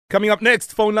Coming up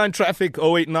next, Phoneline Traffic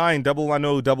 089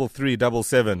 110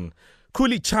 3377.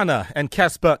 Kuli Chana and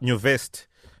Casper Nyovest.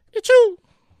 Ichu.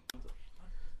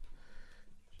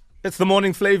 It's the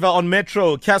morning flavor on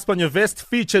Metro. Casper Nyovest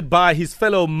featured by his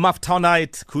fellow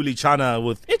Maftownite Kuli Chana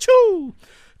with Ichu.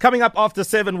 Coming up after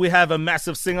 7, we have a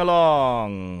massive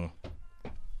sing-along.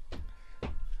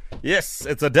 Yes,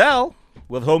 it's Adele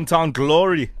with Hometown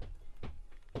Glory.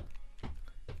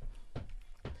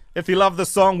 If you love the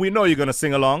song, we know you're going to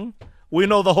sing along. We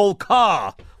know the whole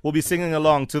car will be singing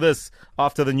along to this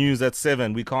after the news at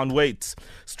 7. We can't wait.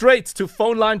 Straight to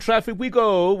Phoneline Traffic we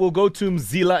go. We'll go to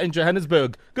Mzila in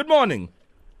Johannesburg. Good morning.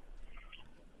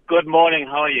 Good morning.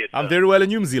 How are you, sir? I'm very well,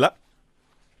 and you, Mzila?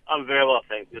 I'm very well,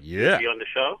 thank you. Good to be on the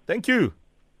show. Thank you.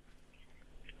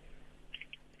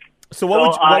 So what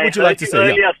would you like to say?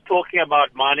 Earlier, I was talking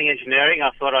about mining engineering. I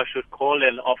thought I should call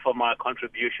and offer my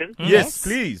contribution. Yes,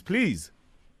 please.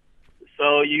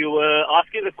 So you were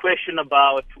asking the question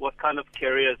about what kind of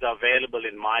careers are available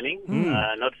in mining,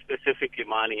 not specifically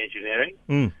mining engineering.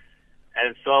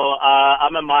 And so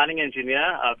I'm a mining engineer.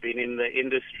 I've been in the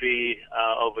industry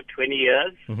over 20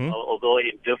 years, although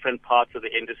in different parts of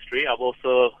the industry. I've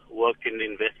also worked in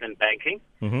investment banking.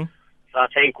 So I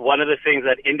think one of the things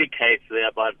that indicates there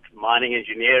about mining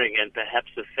engineering, and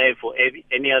perhaps the same for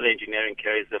any other engineering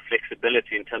career, is the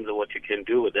flexibility in terms of what you can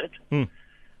do with it.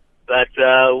 But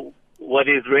what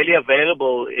is really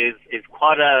available is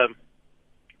quite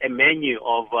a menu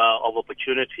of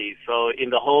opportunities. So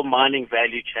in the whole mining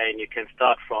value chain, you can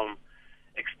start from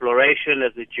exploration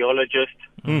as a geologist,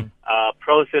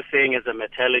 processing as a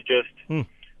metallurgist,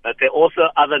 but there are also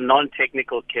other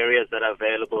non-technical careers that are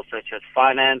available, such as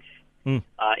finance,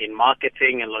 in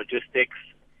marketing and logistics.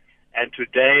 And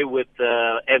today, with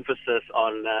the emphasis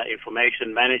on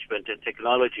information management and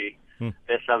technology,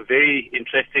 there's some very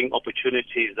interesting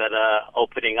opportunities that are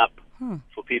opening up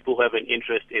for people who have an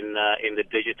interest in the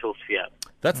digital sphere.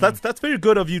 That's very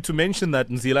good of you to mention that,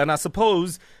 Nzila. And I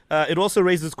suppose it also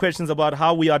raises questions about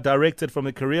how we are directed from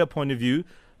a career point of view,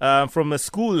 from a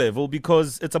school level,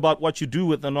 because it's about what you do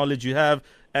with the knowledge you have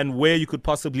and where you could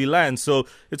possibly land. So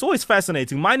it's always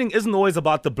fascinating. Mining isn't always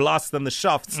about the blasts and the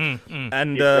shafts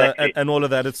and all of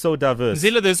that. It's so diverse.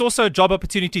 Zila, there's also job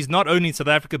opportunities not only in South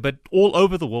Africa but all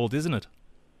over the world, isn't it?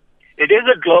 It is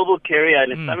a global career,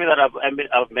 and it's something that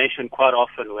I've mentioned quite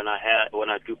often when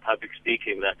I do public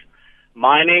speaking, that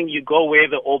mining, you go where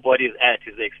the ore body is at,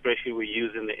 is the expression we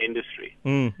use in the industry.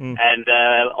 And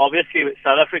obviously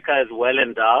South Africa is well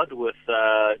endowed with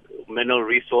mineral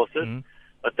resources,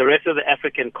 but the rest of the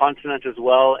African continent as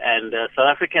well, and South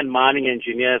African mining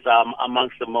engineers are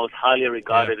amongst the most highly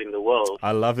regarded in the world.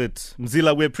 I love it.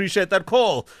 Mzila, we appreciate that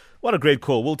call. What a great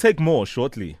call. We'll take more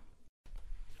shortly.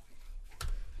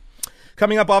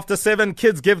 Coming up after 7,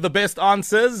 kids give the best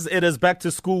answers. It is back to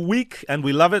school week, and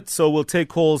we love it. So we'll take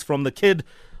calls from the kid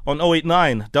on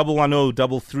 089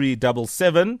 110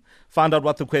 3377. Find out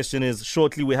what the question is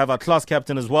shortly. We have our class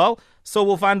captain as well, so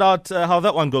we'll find out how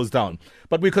that one goes down.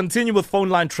 But we continue with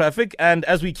Phoneline Traffic, and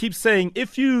as we keep saying,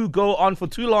 if you go on for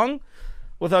too long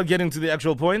without getting to the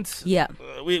actual point,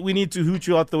 we need to hoot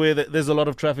you out the way. That there's a lot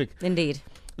of traffic. Indeed.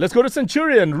 Let's go to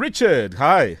Centurion. Richard,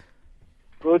 hi.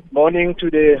 Good morning to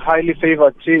the highly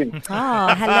favored team.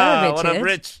 Oh, hello, Richard. What up,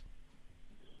 Rich?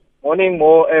 Morning,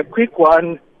 Mo. A quick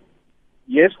one.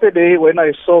 Yesterday, when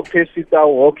I saw Pesita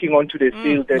walking onto the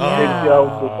field and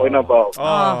was going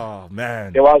about,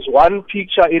 man, there was one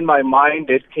picture in my mind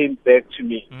that came back to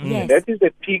me. Yes. That is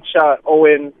the picture,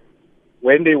 Owen,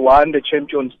 when they won the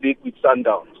Champions League with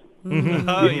Sundowns.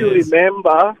 If you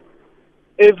remember,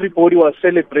 everybody was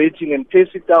celebrating and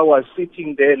Pesita was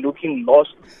sitting there looking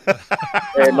lost,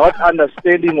 not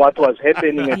understanding what was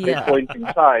happening at that point in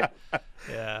time.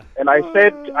 And I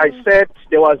said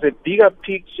there was a bigger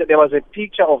picture, there was a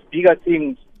picture of bigger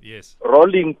things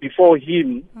rolling before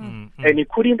him, and he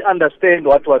couldn't understand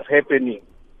what was happening.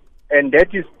 And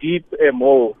that is deep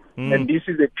more. And this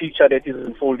is a picture that is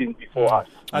unfolding before us.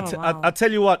 I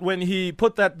tell you what, when he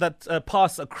put that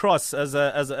pass across as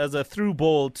a through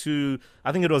ball to,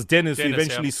 I think it was Dennis who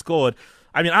eventually scored.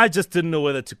 I mean, I just didn't know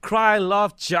whether to cry,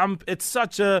 laugh, jump. It's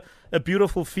such a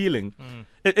beautiful feeling.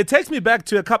 It takes me back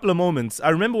to a couple of moments. I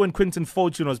remember when Quinton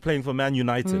Fortune was playing for Man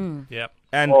United.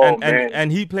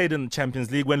 And he played in the Champions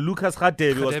League. When Lucas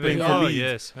Radebe was playing for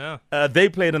Leeds, they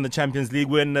played in the Champions League.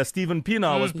 When Stephen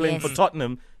Pienaar was playing for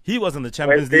Tottenham, he was in the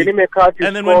Champions League.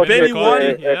 And then when Benny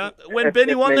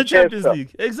won the Champions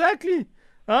League. Exactly.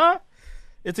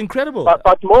 It's incredible.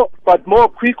 But more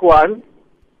quick one,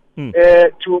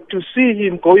 to see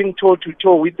him going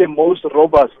toe-to-toe with the most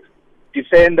robust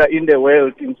defender in the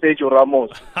world in Sergio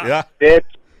Ramos. That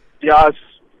just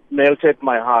melted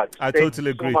my heart. I Thanks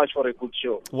totally agree. so much for a good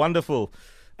show. Wonderful.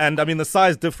 And I mean, the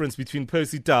size difference between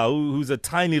Percy Tau, who's a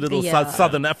tiny little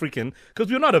Southern African,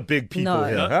 because we're not a big people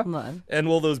here, huh? No. And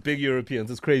all those big Europeans.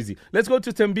 It's crazy. Let's go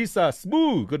to Tembisa.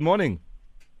 Smoo, good morning.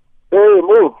 Hey,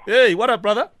 Mo. Hey, what up,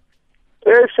 brother?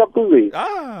 Hey, Shapuzi.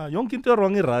 Yonke into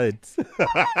wrong right.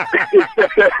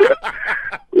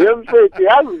 Yemfethi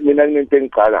yazi mina nginento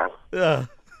engicalayo. Yeah.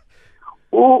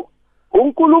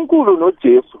 uNkulunkulu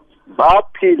noJesu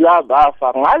baphila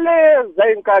bafa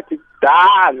ngaleza inkathi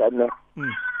kudala na.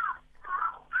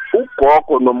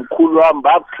 Ugogo nomkhulu wami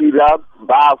baphila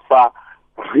bafa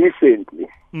recently.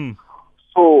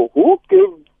 So who gave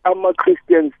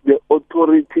Christians the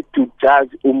authority to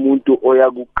judge umuntu oya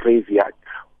ku graveyard?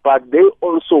 But they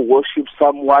also worship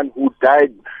someone who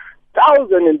died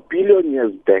thousands and billion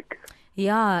years back.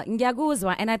 Yeah,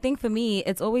 ngiyakuzwa. And I think for me,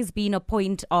 it's always been a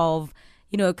point of,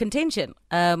 contention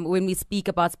when we speak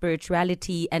about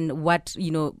spirituality and what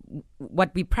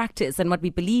we practice and what we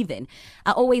believe in.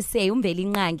 I always say, umveli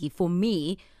nqangi, for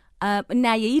me,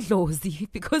 naye idlozi,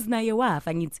 because naye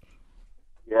wafa ngithi.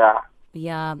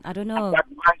 Yeah, I don't know.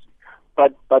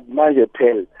 But manje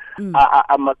phela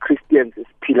ama-Christians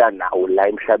siphila nawo la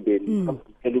emhlabeni.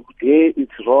 Hey,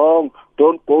 it's wrong.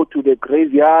 Don't go to the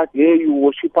graveyard. Hey, you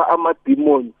worship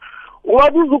ama-demon.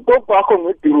 Ungabiza ugogo wakho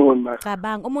ngedemon man.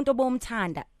 Cabanga umuntu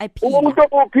obomthanda aphila. Umuntu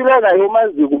ophila naye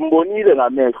umazi umbonile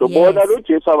ngamehlo. Bona lo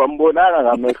Jesu abambonanga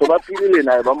ngamehlo baphilile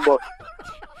naye bambona.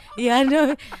 Yeah,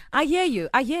 no. I hear you.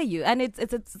 And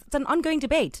it's an ongoing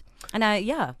debate. And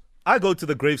I go to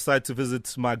the gravesite to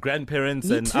visit my grandparents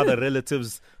and other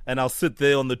relatives, and I'll sit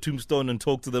there on the tombstone and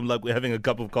talk to them like we're having a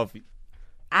cup of coffee.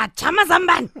 Chama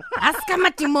zamban, aska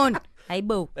matimon.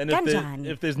 And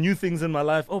if there's new things in my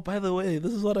life, oh, by the way,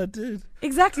 this is what I did.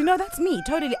 Exactly. No, that's me.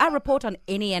 Totally. I report on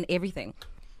any and everything.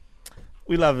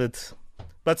 We love it.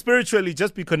 But spiritually,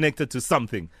 just be connected to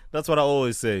something. That's what I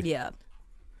always say. Yeah.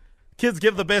 Kids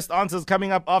give the best answers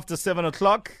coming up after 7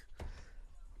 o'clock.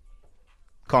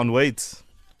 Can't wait.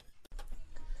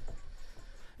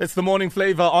 It's the morning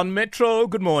flavor on Metro.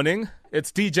 Good morning. It's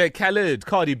DJ Khaled,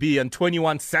 Cardi B, and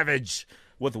 21 Savage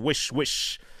with Wish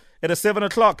Wish. At 7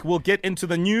 o'clock, we'll get into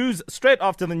the news. Straight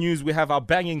after the news, we have our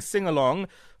banging sing-along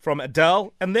from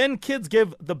Adele. And then kids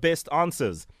give the best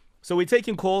answers. So we're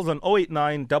taking calls on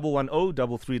 089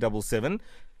 110 3377.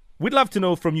 We'd love to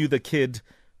know from you, the kid,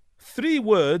 3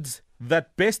 words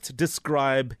that best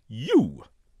describe you.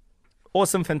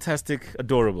 Awesome, fantastic,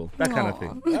 adorable. That kind of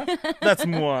thing. Huh? That's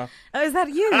more. Oh, is that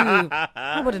you?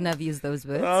 I wouldn't have used those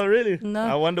words. Oh, really? No.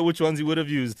 I wonder which ones you would have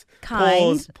used.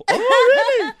 Kind. Oh,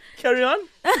 really? Carry on.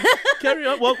 Carry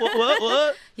on.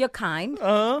 What? You're kind.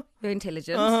 Uh-huh. You're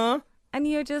intelligent. Uh-huh. And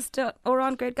you're just an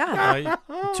all-round great guy.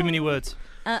 Too many words.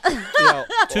 Yeah,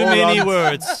 Too many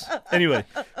words. Anyway,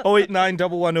 089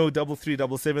 110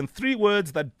 3377. 3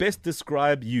 words that best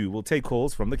describe you. We'll take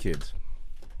calls from the kids.